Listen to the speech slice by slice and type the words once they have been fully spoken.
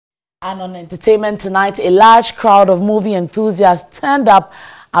And on entertainment tonight, a large crowd of movie enthusiasts turned up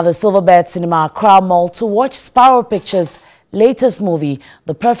at the Silverbird Cinema Accra Mall to watch Sparrow Pictures' latest movie,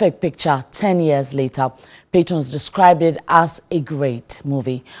 The Perfect Picture, 10 years later. Patrons described it as a great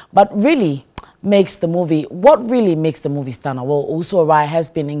movie. But what really makes the movie stand out? Well, Uso Arai has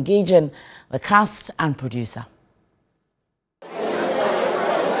been engaging the cast and producer.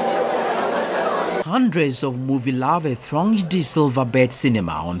 Hundreds of movie lovers thronged the Silverbird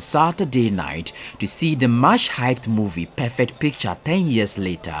Cinema on Saturday night to see the much-hyped movie Perfect Picture 10 years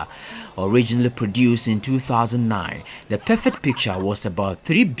later. Originally produced in 2009, The Perfect Picture was about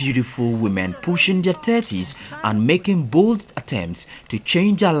three beautiful women pushing their 30s and making bold attempts to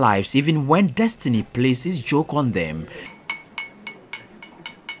change their lives even when destiny places joke on them.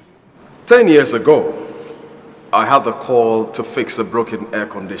 10 years ago, I had the call to fix a broken air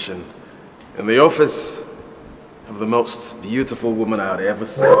condition in the office of the most beautiful woman I had ever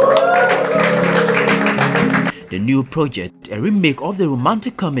seen. The new project, a remake of the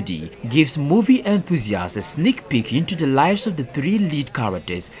romantic comedy, gives movie enthusiasts a sneak peek into the lives of the three lead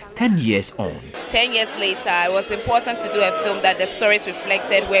characters 10 years on. 10 years later, it was important to do a film that the stories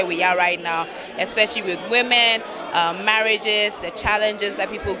reflected where we are right now, especially with women, marriages, the challenges that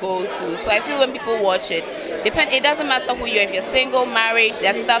people go through. So I feel when people watch it, it doesn't matter who you are, if you're single, married,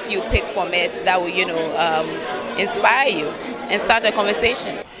 there's stuff you pick from it that will, inspire you and start a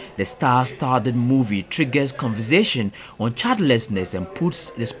conversation. The star-studded movie triggers conversation on childlessness and puts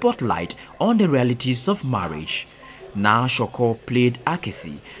the spotlight on the realities of marriage. Na Shoko played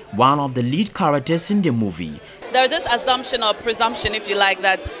Akesi, one of the lead characters in the movie. There's this assumption or presumption, if you like,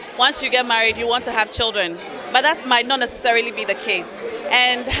 that once you get married, you want to have children. But that might not necessarily be the case.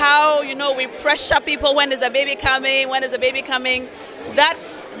 And how, we pressure people, when is the baby coming, that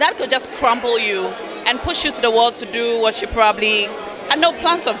could just crumble you and push you to the wall to do what you probably had no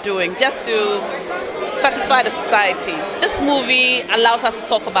plans of doing, just to satisfy the society. This movie allows us to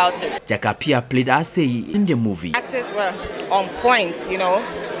talk about it. Jakapia played Asei in the movie. Actors were on point,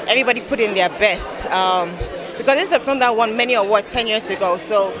 Everybody put in their best. Because this is a film that won many awards 10 years ago.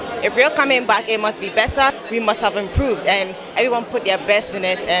 So if we're coming back, it must be better. We must have improved. And everyone put their best in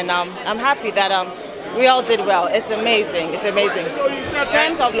it. And I'm happy that we all did well. It's amazing. It's amazing. In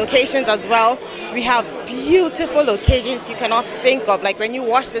terms of locations as well, we have beautiful locations you cannot think of. Like when you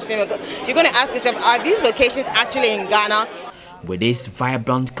watch this film, you're going to ask yourself, are these locations actually in Ghana? With its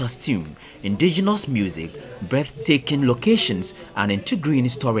vibrant costume, indigenous music, breathtaking locations, and intriguing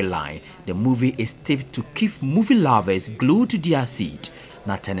storyline, the movie is tipped to keep movie lovers glued to their seat.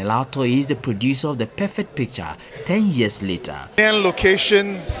 Nathaniel Ato is the producer of The Perfect Picture 10 years later. Ghanaian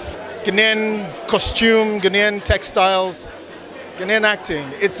locations, Ghanaian costume, Ghanaian textiles, Ghanaian acting.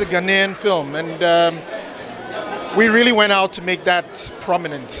 It's a Ghanaian film, and we really went out to make that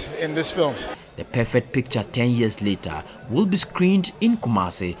prominent in this film. The Perfect Picture 10 years later will be screened in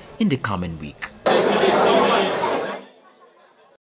Kumasi in the coming week.